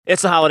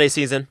It's the holiday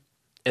season,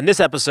 and this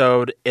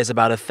episode is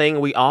about a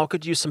thing we all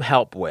could use some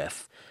help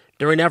with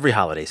during every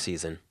holiday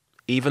season,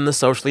 even the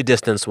socially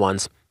distanced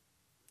ones.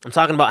 I'm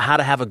talking about how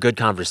to have a good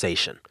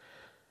conversation.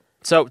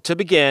 So to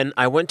begin,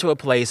 I went to a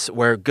place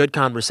where good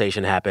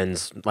conversation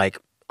happens, like,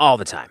 all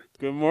the time.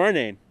 Good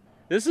morning.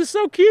 This is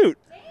so cute.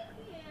 Thank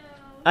you.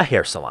 A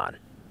hair salon.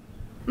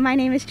 My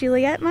name is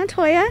Juliet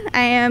Montoya.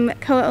 I am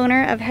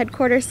co-owner of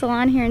Headquarters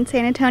Salon here in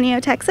San Antonio,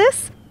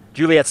 Texas.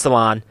 Juliet's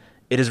Salon.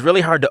 It is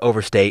really hard to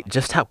overstate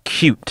just how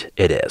cute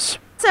it is.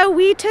 So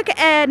we took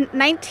a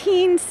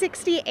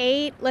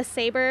 1968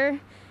 LeSabre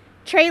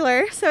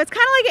trailer. So it's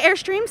kind of like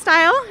Airstream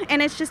style,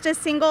 and it's just a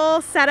single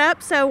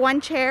setup, so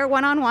one chair,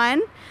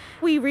 one-on-one.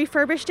 We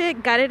refurbished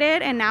it, gutted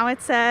it, and now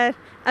it's a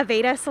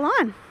Aveda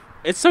salon.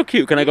 It's so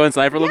cute. Can I go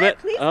inside for a little bit?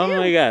 Please Oh do.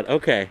 my God.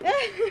 Okay.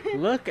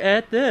 Look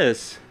at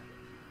this.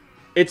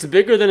 It's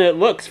bigger than it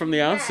looks from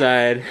the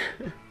outside.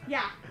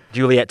 Yeah.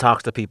 Juliet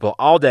talks to people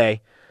all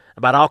day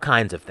about all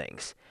kinds of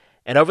things.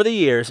 And over the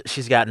years,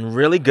 she's gotten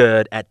really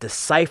good at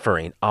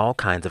deciphering all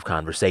kinds of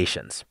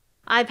conversations.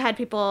 I've had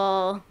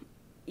people,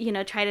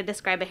 try to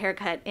describe a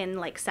haircut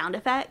in, sound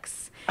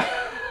effects.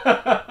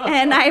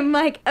 And I'm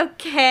like,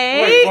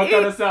 okay. Wait, what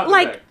kind of sound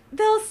effect?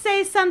 They'll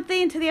say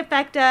something to the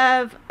effect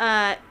of,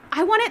 I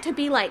want it to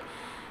be like,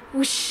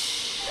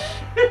 whoosh.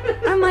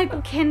 I'm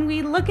like, can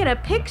we look at a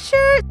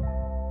picture?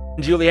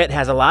 Juliet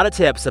has a lot of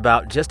tips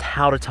about just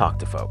how to talk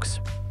to folks.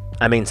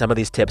 I mean, some of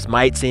these tips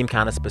might seem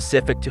kind of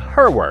specific to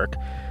her work,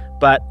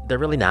 but they're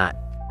really not.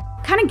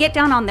 Kind of get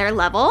down on their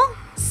level.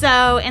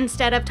 So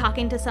instead of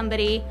talking to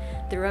somebody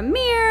through a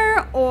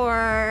mirror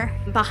or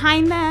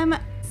behind them,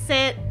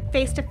 sit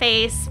face to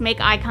face, make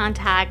eye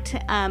contact,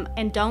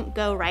 and don't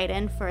go right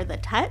in for the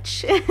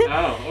touch.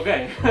 Oh,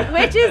 okay.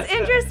 Which is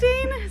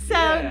interesting. So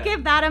Yeah.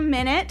 Give that a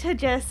minute to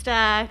just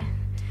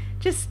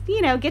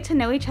get to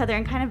know each other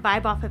and kind of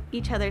vibe off of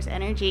each other's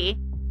energy.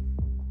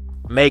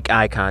 Make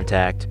eye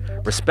contact,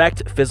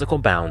 respect physical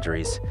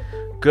boundaries,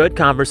 good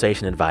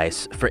conversation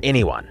advice for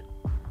anyone.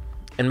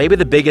 And maybe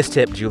the biggest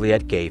tip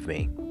Juliet gave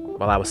me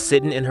while I was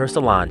sitting in her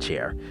salon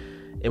chair,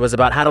 it was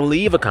about how to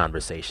leave a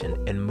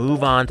conversation and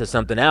move on to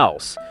something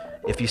else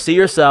if you see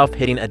yourself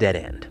hitting a dead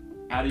end.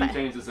 How do you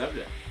change the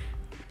subject?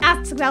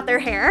 Ask about their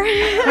hair.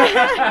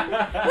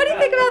 What do you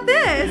think about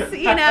this?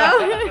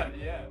 Yeah.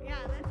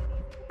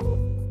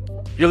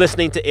 You're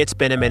listening to It's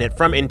Been a Minute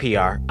from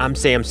NPR. I'm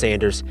Sam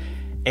Sanders.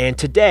 And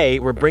today,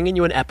 we're bringing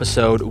you an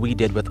episode we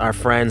did with our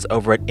friends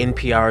over at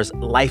NPR's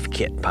Life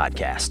Kit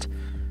podcast.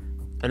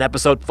 An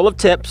episode full of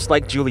tips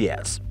like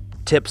Juliet's.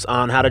 Tips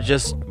on how to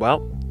just,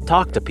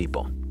 talk to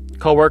people.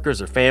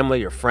 Coworkers or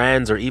family or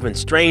friends or even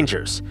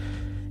strangers.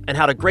 And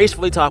how to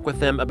gracefully talk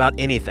with them about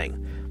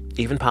anything,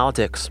 even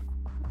politics.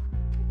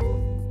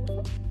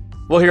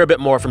 We'll hear a bit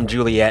more from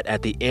Juliet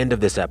at the end of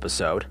this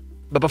episode.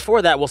 But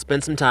before that, we'll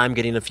spend some time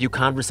getting a few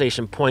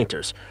conversation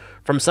pointers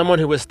from someone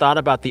who has thought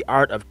about the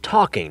art of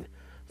talking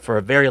for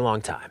a very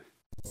long time.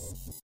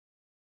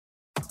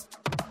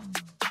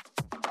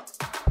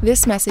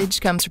 This message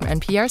comes from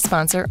NPR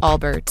sponsor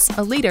Allbirds,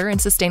 a leader in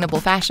sustainable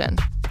fashion.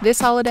 This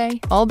holiday,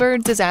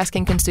 Allbirds is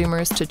asking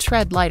consumers to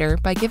tread lighter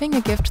by giving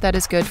a gift that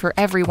is good for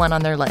everyone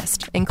on their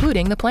list,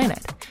 including the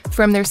planet.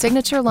 From their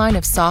signature line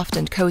of soft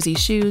and cozy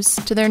shoes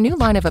to their new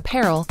line of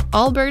apparel,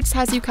 Allbirds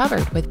has you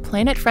covered with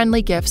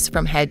planet-friendly gifts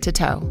from head to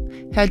toe.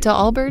 Head to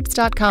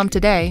allbirds.com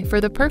today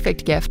for the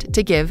perfect gift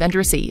to give and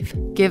receive.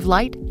 Give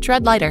light,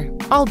 tread lighter.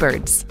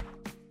 Allbirds.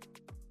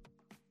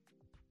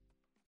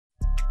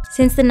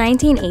 Since the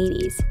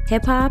 1980s,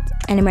 hip-hop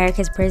and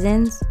America's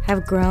prisons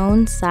have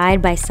grown side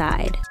by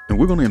side. And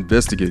we're going to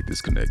investigate this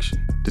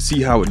connection to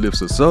see how it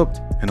lifts us up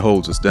and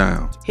holds us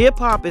down.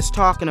 Hip-hop is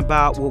talking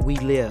about what we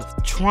live,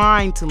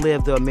 trying to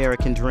live the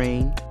American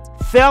dream,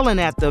 failing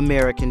at the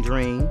American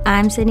dream.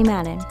 I'm Sydney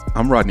Madden.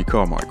 I'm Rodney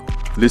Carmichael.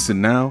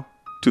 Listen now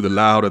to the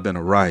Louder Than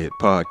a Riot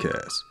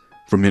podcast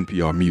from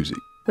NPR Music,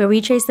 where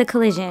we trace the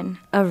collision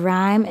of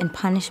rhyme and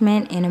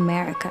punishment in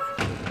America.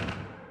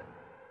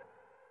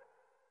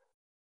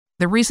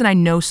 The reason I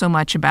know so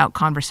much about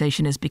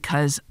conversation is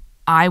because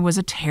I was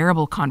a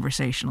terrible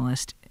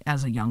conversationalist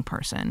as a young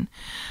person.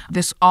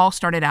 This all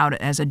started out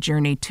as a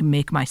journey to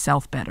make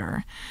myself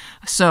better.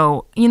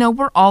 So,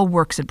 we're all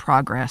works in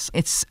progress.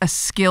 It's a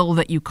skill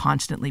that you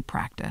constantly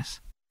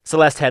practice.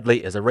 Celeste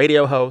Headlee is a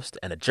radio host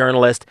and a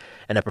journalist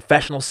and a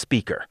professional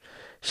speaker.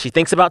 She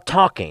thinks about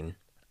talking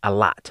a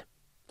lot.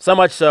 So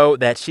much so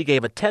that she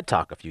gave a TED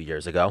Talk a few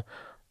years ago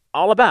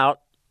all about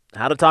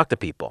how to talk to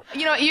people.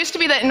 It used to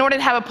be that in order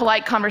to have a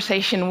polite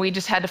conversation, we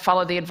just had to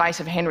follow the advice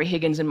of Henry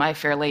Higgins in My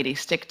Fair Lady,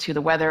 stick to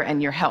the weather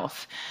and your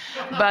health.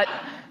 But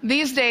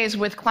these days,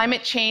 with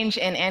climate change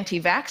and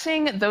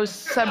anti-vaxxing, those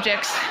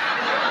subjects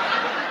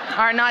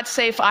are not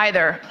safe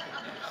either.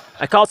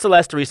 I called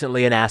Celeste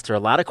recently and asked her a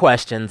lot of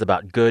questions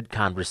about good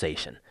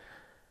conversation.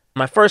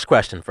 My first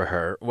question for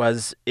her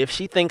was if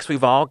she thinks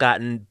we've all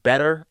gotten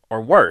better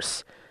or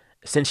worse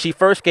since she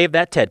first gave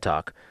that TED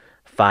Talk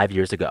 5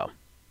 years ago.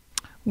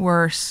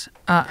 Worse.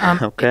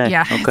 Okay.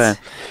 Yeah. Okay.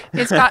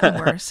 It's gotten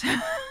worse.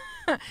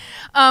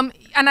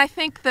 And I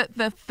think that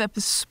the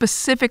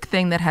specific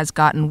thing that has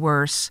gotten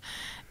worse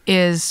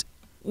is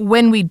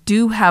when we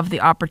do have the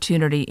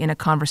opportunity in a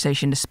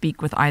conversation to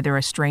speak with either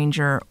a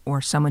stranger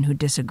or someone who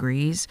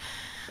disagrees,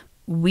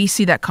 we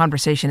see that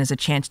conversation as a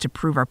chance to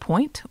prove our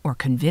point or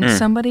convince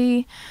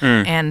somebody.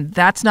 And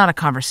that's not a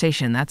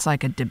conversation. That's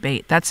like a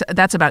debate.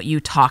 That's about you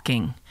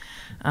talking.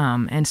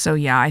 And so,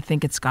 yeah, I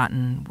think it's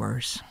gotten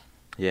worse.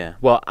 Yeah.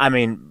 Well, I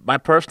mean, my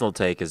personal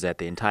take is that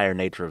the entire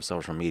nature of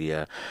social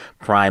media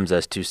primes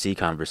us to see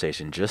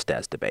conversation just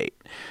as debate.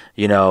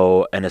 You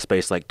know, in a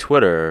space like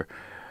Twitter,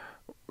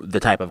 the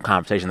type of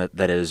conversation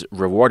that is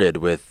rewarded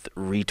with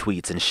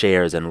retweets and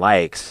shares and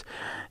likes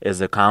is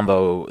a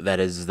combo that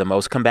is the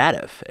most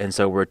combative. And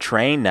so we're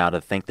trained now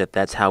to think that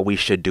that's how we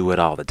should do it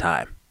all the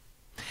time.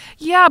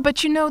 Yeah,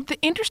 but you know,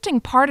 the interesting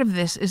part of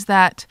this is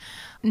that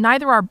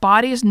neither our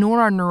bodies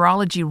nor our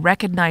neurology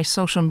recognize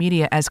social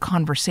media as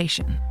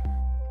conversation.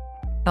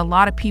 A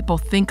lot of people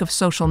think of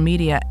social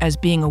media as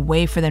being a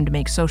way for them to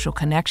make social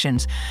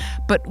connections,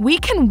 but we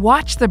can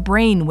watch the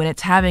brain when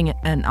it's having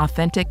an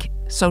authentic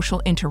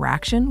social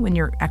interaction, when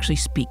you're actually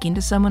speaking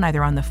to someone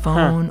either on the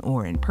phone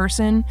or in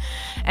person,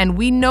 and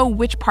we know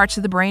which parts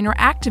of the brain are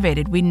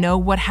activated. We know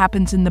what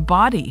happens in the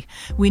body.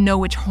 We know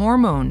which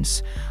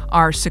hormones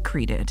are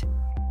secreted.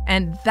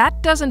 And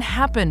that doesn't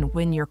happen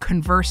when you're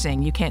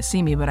conversing. You can't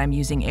see me, but I'm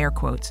using air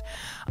quotes.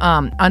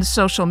 On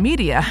social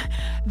media,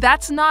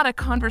 that's not a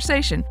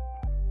conversation.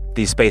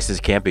 These spaces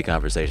can't be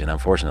conversation,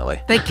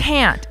 unfortunately. They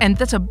can't, and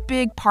that's a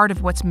big part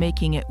of what's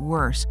making it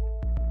worse.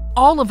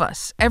 All of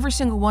us, every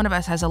single one of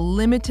us, has a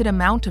limited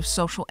amount of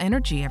social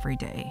energy every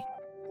day.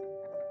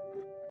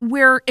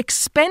 We're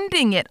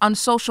expending it on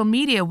social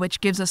media, which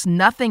gives us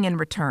nothing in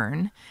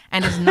return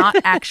and is not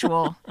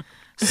actual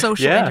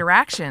social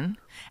interaction.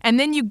 And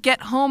then you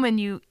get home and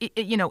you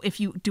know, if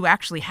you do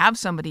actually have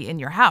somebody in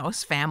your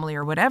house, family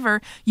or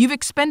whatever, you've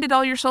expended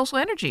all your social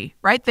energy,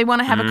 right? They want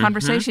to have a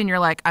conversation. You're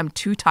like, I'm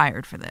too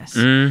tired for this.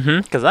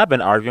 Because I've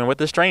been arguing with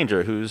a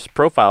stranger whose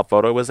profile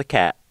photo was a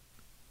cat.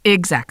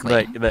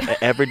 Exactly.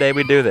 Like, every day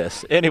we do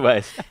this.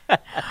 Anyways,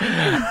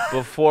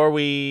 before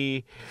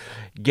we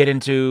get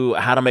into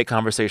how to make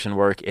conversation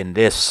work in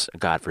this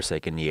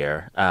godforsaken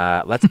year,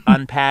 let's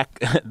unpack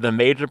the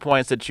major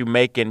points that you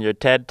make in your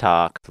TED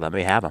Talk. Let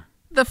me have them.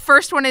 The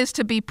first one is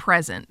to be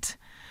present.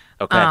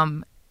 Okay.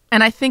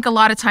 And I think a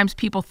lot of times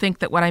people think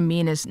that what I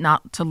mean is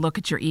not to look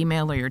at your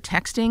email or your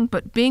texting,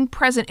 but being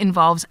present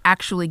involves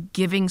actually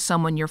giving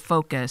someone your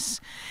focus,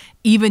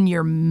 even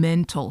your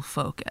mental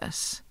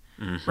focus,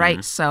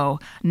 right? So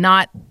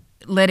not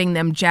letting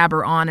them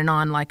jabber on and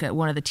on like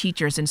one of the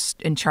teachers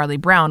in Charlie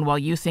Brown while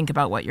you think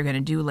about what you're going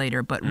to do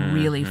later, but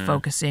really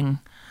focusing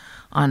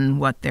on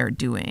what they're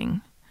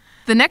doing.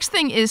 The next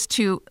thing is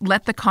to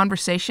let the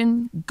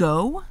conversation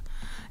go.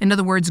 In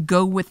other words,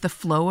 go with the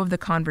flow of the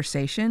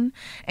conversation.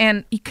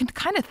 And you can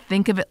kind of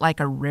think of it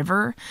like a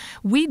river.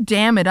 We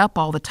dam it up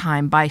all the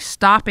time by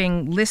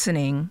stopping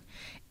listening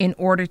in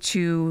order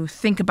to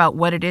think about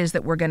what it is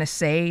that we're going to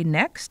say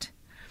next.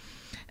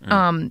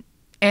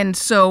 And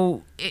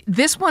so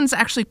this one's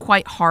actually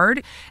quite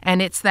hard.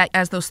 And it's that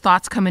as those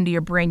thoughts come into your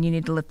brain, you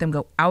need to let them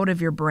go out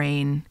of your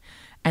brain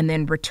and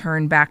then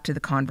return back to the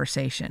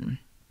conversation.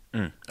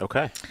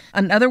 Okay.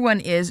 Another one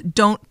is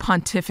don't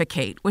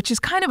pontificate, which is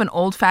kind of an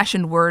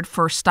old-fashioned word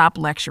for stop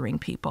lecturing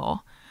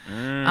people.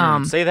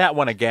 Say that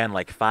one again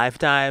like 5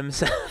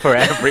 times for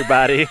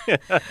everybody.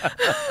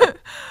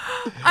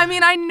 I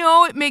mean, I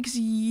know it makes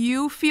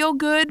you feel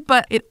good,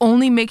 but it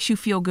only makes you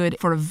feel good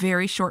for a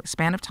very short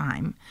span of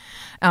time.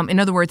 In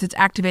other words, it's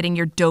activating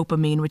your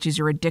dopamine, which is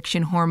your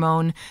addiction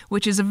hormone,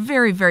 which is a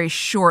very, very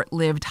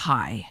short-lived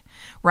high,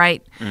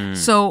 right?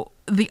 So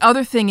the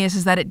other thing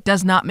is that it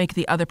does not make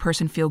the other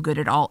person feel good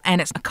at all, and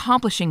it's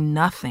accomplishing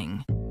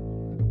nothing.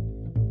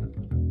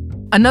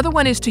 Another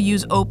one is to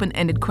use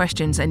open-ended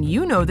questions, and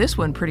you know this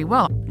one pretty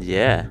well.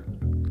 Yeah.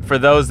 For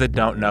those that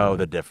don't know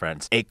the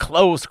difference, a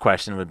closed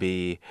question would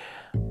be,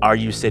 are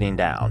you sitting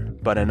down?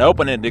 But an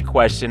open-ended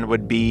question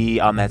would be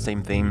on that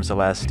same theme,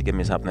 Celeste. Give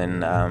me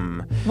something.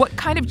 What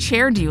kind of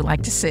chair do you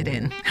like to sit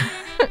in?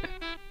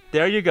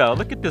 There you go.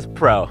 Look at this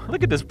pro.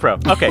 Look at this pro.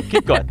 Okay,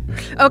 keep going.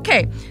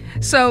 Okay,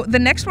 so the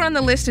next one on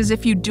the list is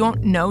if you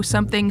don't know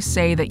something,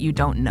 say that you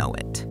don't know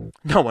it.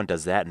 No one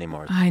does that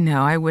anymore. I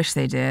know. I wish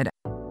they did.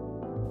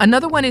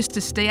 Another one is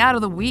to stay out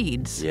of the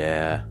weeds.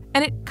 Yeah.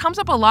 And it comes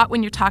up a lot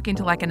when you're talking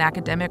to like an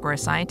academic or a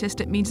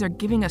scientist. It means they're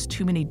giving us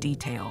too many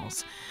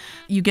details.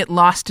 You get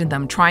lost in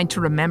them trying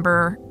to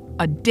remember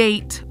a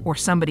date or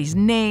somebody's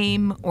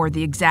name or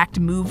the exact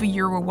movie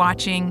you were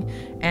watching,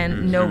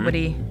 and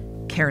nobody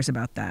cares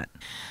about that.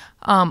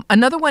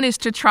 Another one is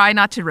to try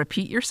not to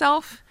repeat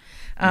yourself.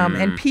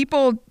 And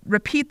people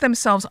repeat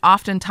themselves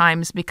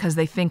oftentimes because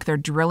they think they're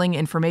drilling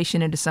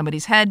information into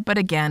somebody's head. But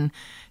again,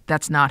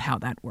 that's not how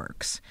that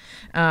works.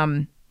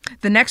 The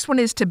next one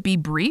is to be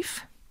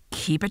brief.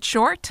 Keep it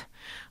short.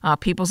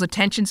 People's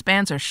attention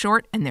spans are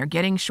short, and they're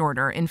getting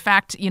shorter. In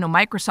fact,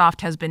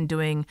 Microsoft has been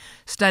doing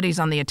studies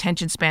on the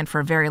attention span for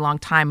a very long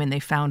time, and they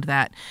found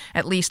that,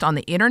 at least on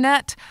the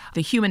internet,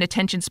 the human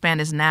attention span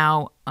is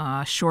now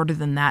shorter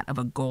than that of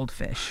a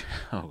goldfish.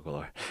 Oh,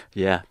 Lord.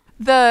 Yeah.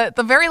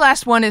 The very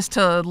last one is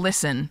to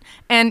listen.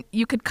 And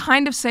you could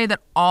kind of say that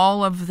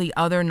all of the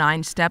other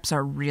 9 steps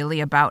are really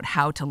about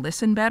how to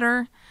listen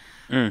better.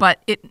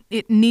 But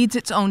it needs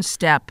its own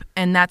step,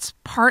 and that's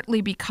partly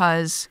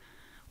because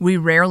we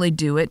rarely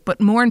do it,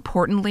 but more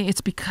importantly, it's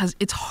because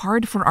it's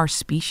hard for our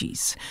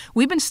species.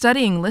 We've been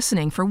studying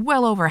listening for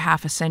well over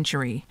half a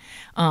century,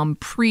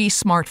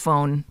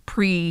 pre-smartphone,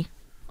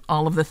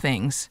 all of the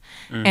things.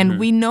 And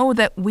we know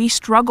that we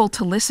struggle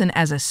to listen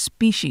as a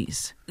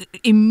species.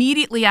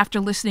 Immediately after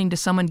listening to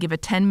someone give a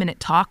 10-minute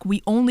talk,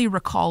 we only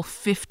recall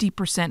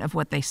 50% of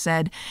what they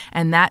said,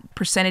 and that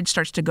percentage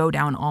starts to go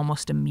down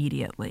almost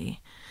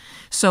immediately.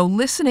 So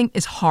listening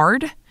is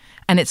hard,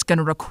 and it's going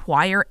to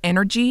require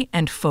energy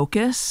and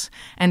focus.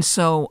 And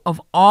so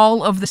of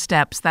all of the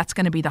steps, that's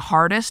going to be the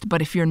hardest.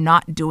 But if you're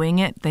not doing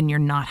it, then you're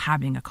not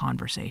having a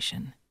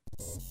conversation.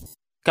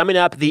 Coming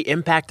up, the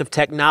impact of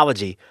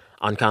technology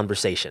on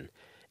conversation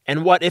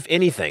and what, if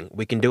anything,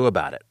 we can do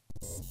about it.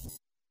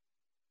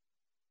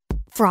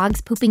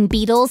 Frogs pooping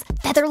beetles,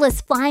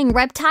 featherless flying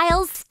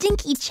reptiles,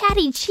 stinky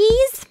chatty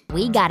cheese.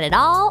 We got it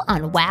all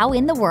on Wow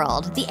in the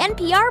World, the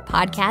NPR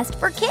podcast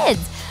for kids.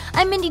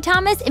 I'm Mindy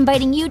Thomas,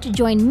 inviting you to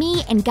join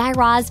me and Guy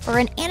Raz for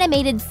an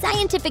animated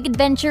scientific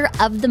adventure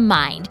of the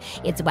mind.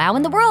 It's Wow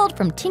in the World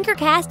from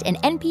Tinkercast and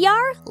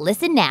NPR.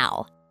 Listen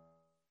now.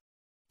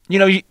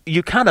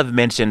 You kind of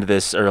mentioned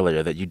this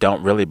earlier, that you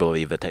don't really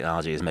believe that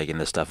technology is making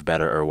this stuff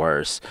better or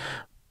worse.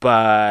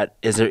 But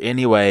is there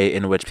any way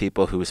in which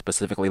people who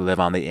specifically live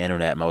on the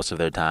internet most of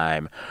their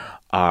time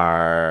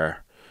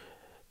are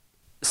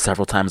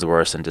several times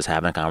worse than just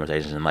having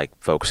conversations than like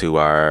folks who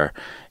are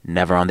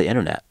never on the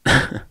internet?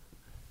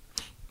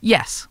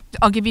 Yes.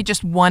 I'll give you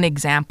just one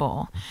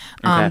example.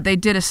 Okay. They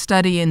did a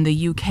study in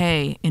the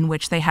UK in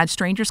which they had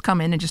strangers come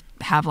in and just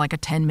have like a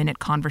 10-minute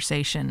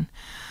conversation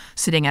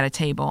sitting at a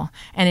table.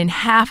 And in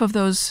half of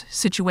those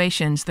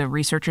situations, the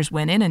researchers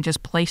went in and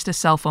just placed a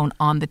cell phone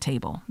on the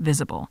table,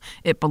 visible.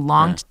 It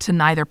belonged to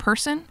neither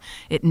person.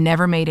 It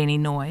never made any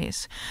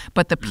noise.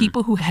 But the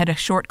people who had a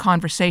short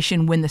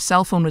conversation when the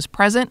cell phone was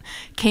present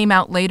came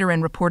out later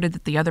and reported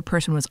that the other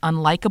person was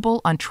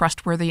unlikable,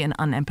 untrustworthy, and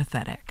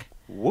unempathetic.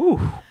 Woo.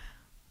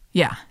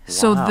 Yeah.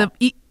 So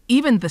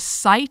even the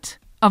sight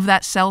of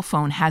that cell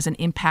phone has an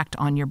impact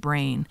on your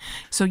brain.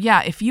 So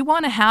yeah, if you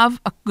want to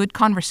have a good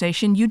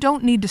conversation, you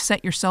don't need to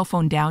set your cell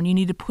phone down. You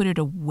need to put it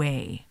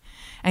away.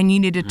 And you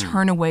need to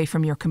turn away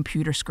from your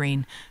computer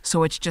screen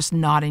so it's just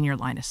not in your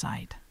line of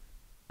sight.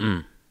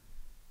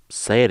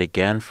 Say it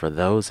again for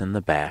those in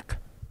the back.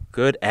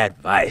 Good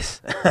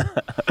advice.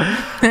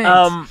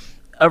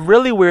 A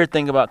really weird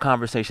thing about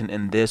conversation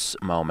in this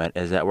moment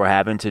is that we're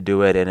having to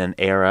do it in an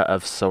era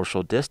of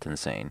social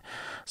distancing.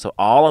 So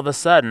all of a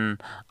sudden,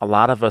 a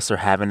lot of us are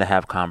having to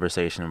have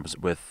conversations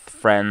with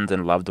friends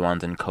and loved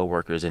ones and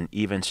coworkers and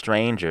even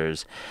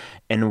strangers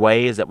in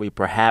ways that we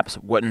perhaps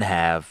wouldn't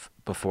have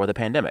before the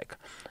pandemic.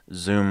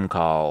 Zoom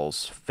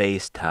calls,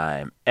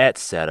 FaceTime,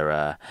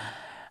 etc.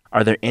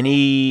 Are there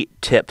any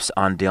tips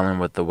on dealing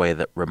with the way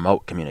that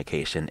remote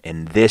communication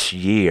in this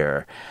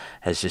year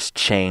has just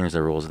changed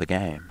the rules of the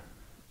game?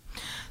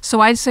 So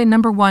I'd say,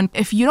 number one,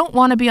 if you don't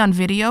want to be on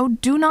video,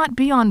 do not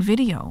be on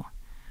video.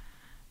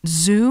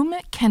 Zoom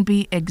can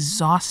be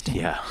exhausting.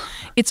 Yeah.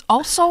 It's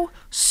also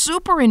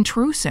super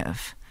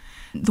intrusive.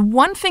 The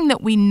one thing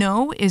that we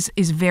know is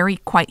very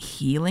quite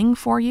healing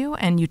for you,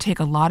 and you take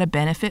a lot of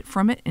benefit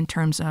from it in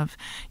terms of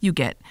you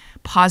get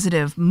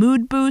positive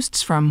mood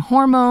boosts from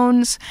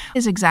hormones,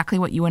 is exactly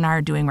what you and I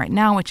are doing right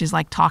now, which is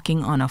like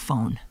talking on a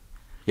phone.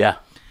 Yeah.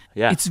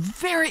 Yeah.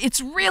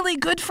 It's really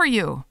good for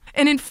you.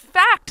 And in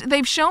fact,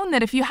 they've shown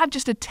that if you have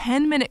just a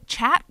 10-minute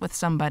chat with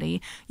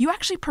somebody, you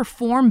actually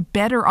perform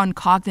better on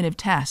cognitive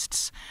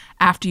tests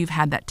after you've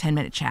had that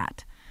 10-minute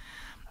chat.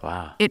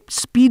 Wow. It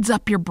speeds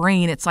up your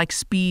brain. It's like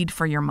speed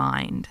for your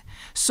mind.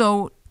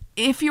 So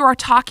if you are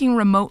talking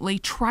remotely,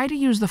 try to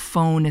use the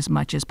phone as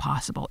much as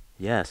possible.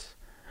 Yes.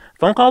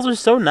 Phone calls are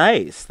so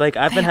nice. Like,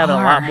 I've been having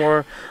a lot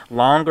more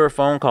longer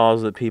phone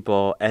calls with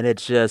people, and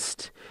it's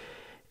just,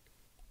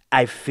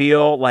 I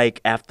feel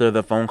like after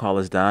the phone call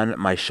is done,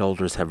 my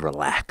shoulders have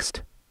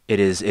relaxed. It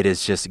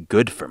is just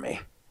good for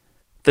me.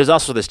 There's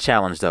also this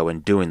challenge, though, in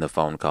doing the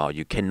phone call.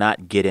 You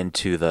cannot get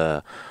into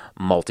the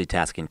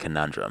multitasking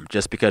conundrum.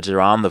 Just because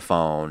you're on the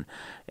phone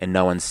and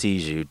no one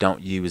sees you,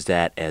 don't use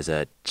that as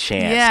a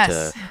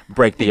chance to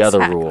break the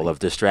other rule of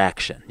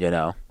distraction, you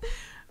know?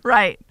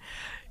 Right.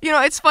 You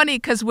know, it's funny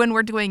because when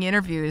we're doing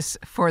interviews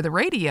for the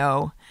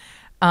radio,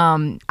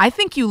 I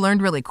think you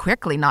learned really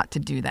quickly not to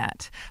do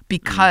that,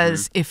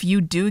 because if you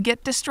do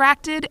get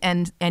distracted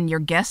and your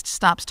guest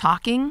stops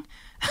talking,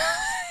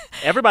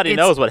 everybody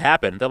knows what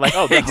happened. They're like,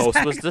 oh, the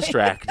host was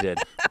distracted.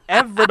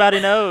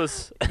 Everybody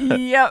knows.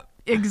 Yep.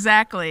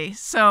 Exactly.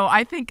 So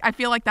I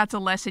feel like that's a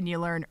lesson you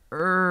learn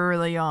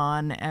early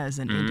on as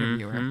an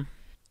interviewer.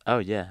 Oh,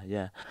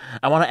 yeah.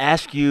 I want to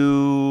ask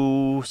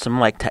you some,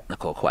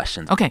 technical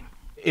questions. Okay.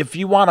 If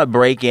you want to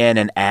break in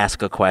and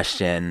ask a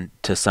question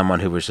to someone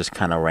who was just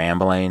kind of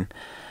rambling,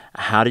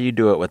 how do you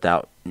do it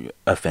without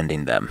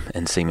offending them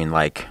and seeming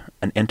like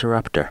an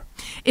interrupter?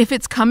 If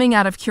it's coming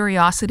out of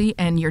curiosity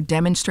and you're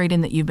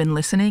demonstrating that you've been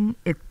listening,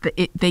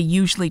 they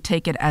usually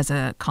take it as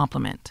a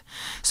compliment.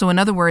 So in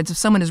other words, if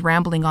someone is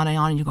rambling on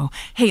and you go,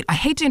 hey, I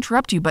hate to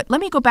interrupt you, but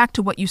let me go back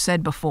to what you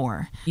said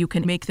before, you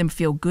can make them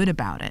feel good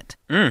about it.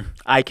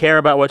 I care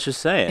about what you're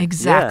saying.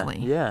 Exactly.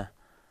 Yeah.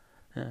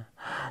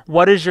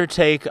 What is your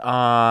take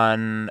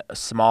on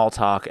small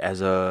talk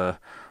as a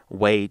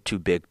way to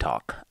big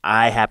talk?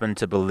 I happen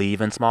to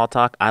believe in small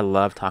talk. I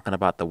love talking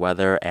about the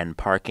weather and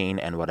parking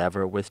and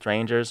whatever with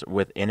strangers,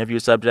 with interview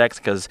subjects,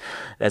 because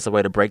that's a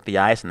way to break the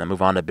ice and then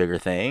move on to bigger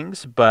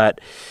things.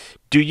 But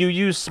do you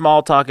use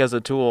small talk as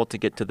a tool to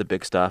get to the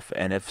big stuff?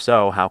 And if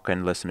so, how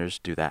can listeners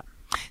do that?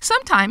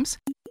 Sometimes.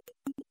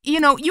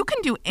 You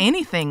can do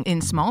anything in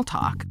small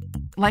talk.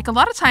 Like a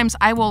lot of times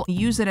I will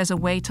use it as a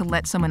way to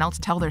let someone else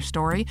tell their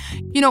story.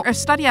 A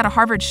study out of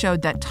Harvard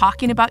showed that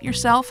talking about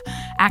yourself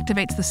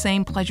activates the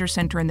same pleasure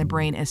center in the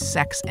brain as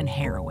sex and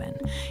heroin.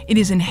 It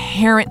is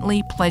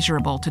inherently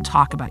pleasurable to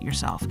talk about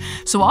yourself.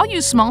 So I'll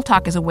use small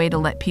talk as a way to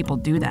let people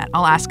do that.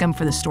 I'll ask them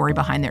for the story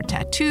behind their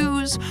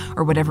tattoos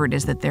or whatever it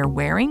is that they're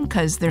wearing,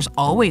 because there's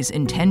always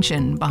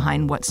intention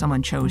behind what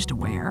someone chose to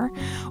wear,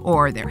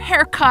 or their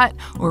haircut,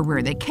 or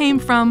where they came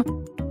from.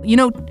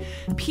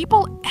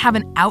 People have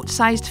an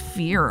outsized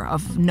fear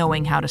of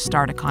knowing how to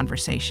start a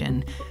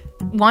conversation.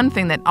 One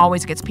thing that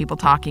always gets people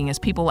talking is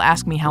people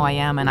ask me how I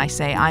am, and I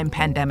say, I'm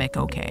pandemic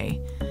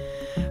okay.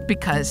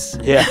 Because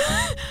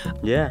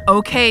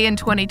okay in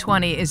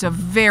 2020 is a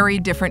very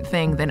different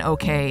thing than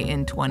okay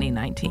in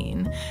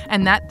 2019.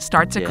 And that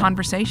starts a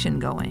conversation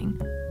going.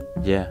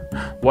 Yeah.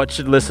 What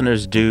should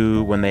listeners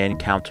do when they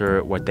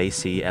encounter what they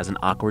see as an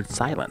awkward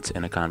silence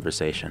in a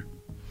conversation?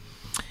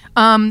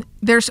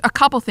 There's a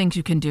couple things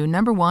you can do.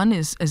 Number one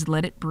is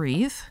let it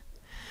breathe.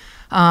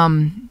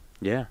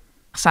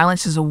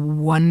 Silence is a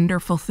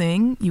wonderful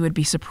thing. You would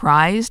be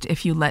surprised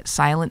if you let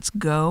silence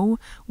go,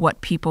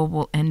 what people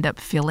will end up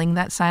filling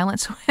that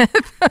silence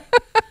with.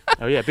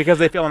 Oh, yeah, because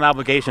they feel an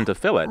obligation to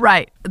fill it.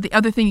 Right. The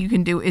other thing you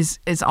can do is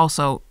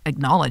also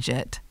acknowledge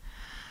it.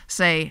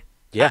 Say,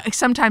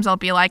 sometimes I'll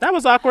be like, that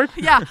was awkward.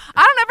 I don't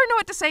ever know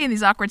what to say in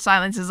these awkward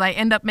silences. I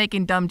end up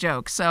making dumb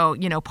jokes. So,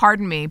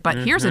 pardon me, but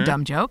here's a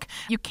dumb joke.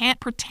 You can't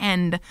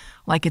pretend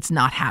like it's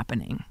not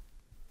happening.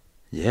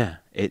 Yeah,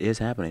 it is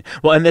happening.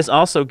 Well, and this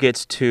also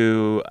gets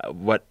to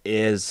what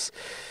is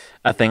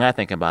a thing I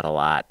think about a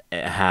lot,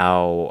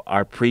 how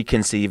our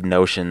preconceived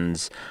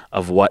notions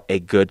of what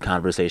a good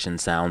conversation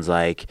sounds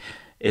like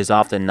is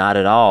often not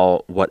at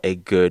all what a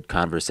good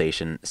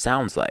conversation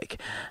sounds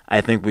like.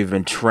 I think we've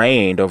been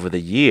trained over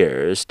the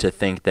years to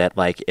think that,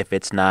 if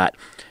it's not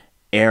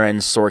Aaron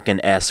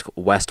Sorkin-esque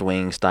West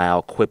Wing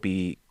style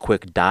quippy,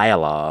 quick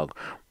dialogue,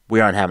 we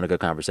aren't having a good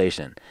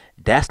conversation.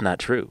 That's not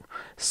true.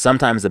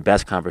 Sometimes the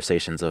best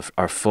conversations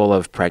are full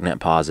of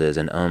pregnant pauses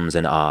and ums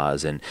and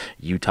ahs and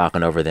you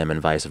talking over them and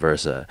vice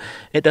versa.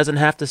 It doesn't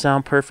have to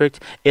sound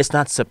perfect. It's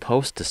not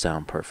supposed to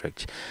sound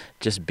perfect.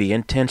 Just be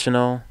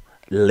intentional,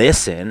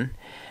 listen,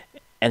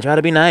 and try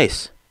to be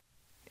nice.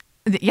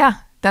 Yeah,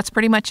 that's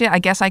pretty much it. I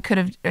guess I could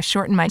have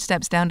shortened my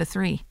steps down to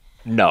 3.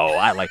 No,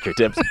 I like your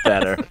tips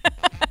better.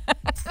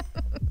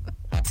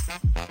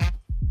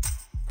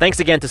 Thanks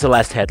again to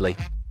Celeste Headlee.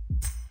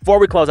 Before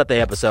we close out the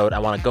episode, I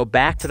want to go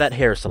back to that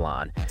hair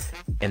salon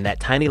in that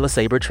tiny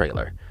LeSabre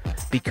trailer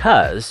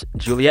because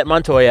Juliet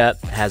Montoya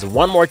has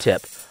one more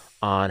tip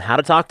on how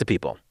to talk to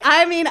people.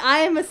 I mean, I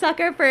am a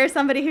sucker for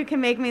somebody who can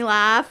make me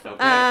laugh.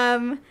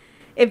 Okay.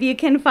 If you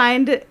can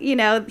find,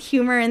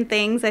 humor in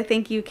things, I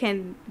think you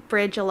can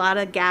bridge a lot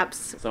of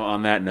gaps. So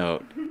on that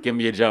note, give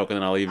me a joke and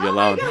then I'll leave you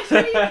alone. Oh my gosh,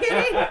 are you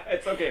kidding?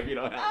 It's okay if you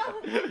don't have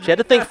it. She had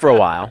to think for a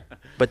while,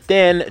 but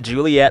then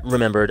Juliet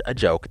remembered a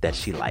joke that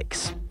she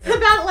likes. It's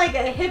about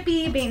a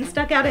hippie being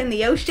stuck out in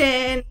the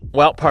ocean.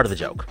 Well, part of the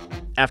joke.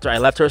 After I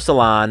left her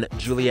salon,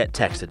 Juliet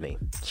texted me.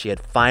 She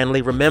had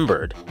finally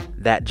remembered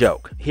that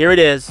joke. Here it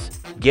is.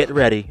 Get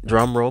ready.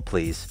 Drum roll,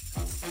 please.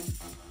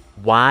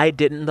 Why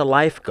didn't the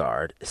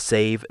lifeguard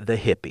save the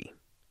hippie?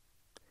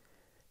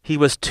 He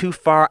was too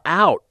far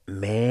out,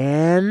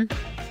 man.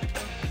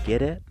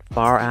 Get it?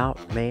 Far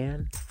out,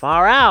 man.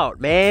 Far out,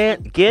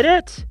 man. Get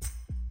it?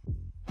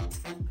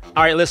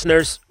 All right,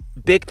 listeners.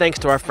 Big thanks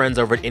to our friends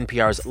over at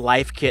NPR's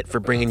Life Kit for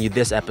bringing you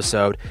this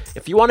episode.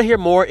 If you want to hear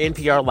more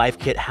NPR Life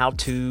Kit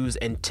how-tos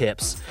and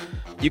tips,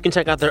 you can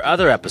check out their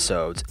other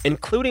episodes,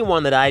 including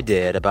one that I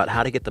did about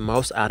how to get the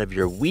most out of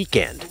your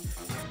weekend.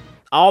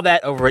 All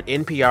that over at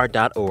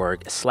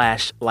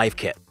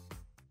npr.org/lifekit.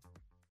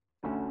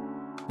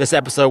 This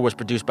episode was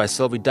produced by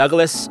Sylvie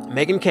Douglas.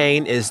 Megan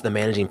Kane is the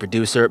managing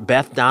producer.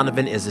 Beth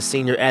Donovan is the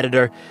senior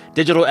editor.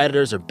 Digital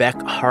editors are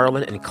Beck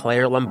Harlan and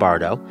Claire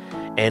Lombardo.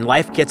 And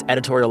Life Kit's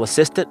editorial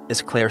assistant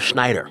is Claire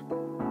Schneider.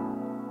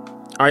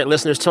 All right,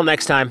 listeners, till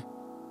next time,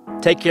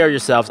 Take care of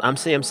yourselves. I'm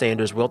Sam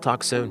Sanders. We'll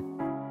talk soon.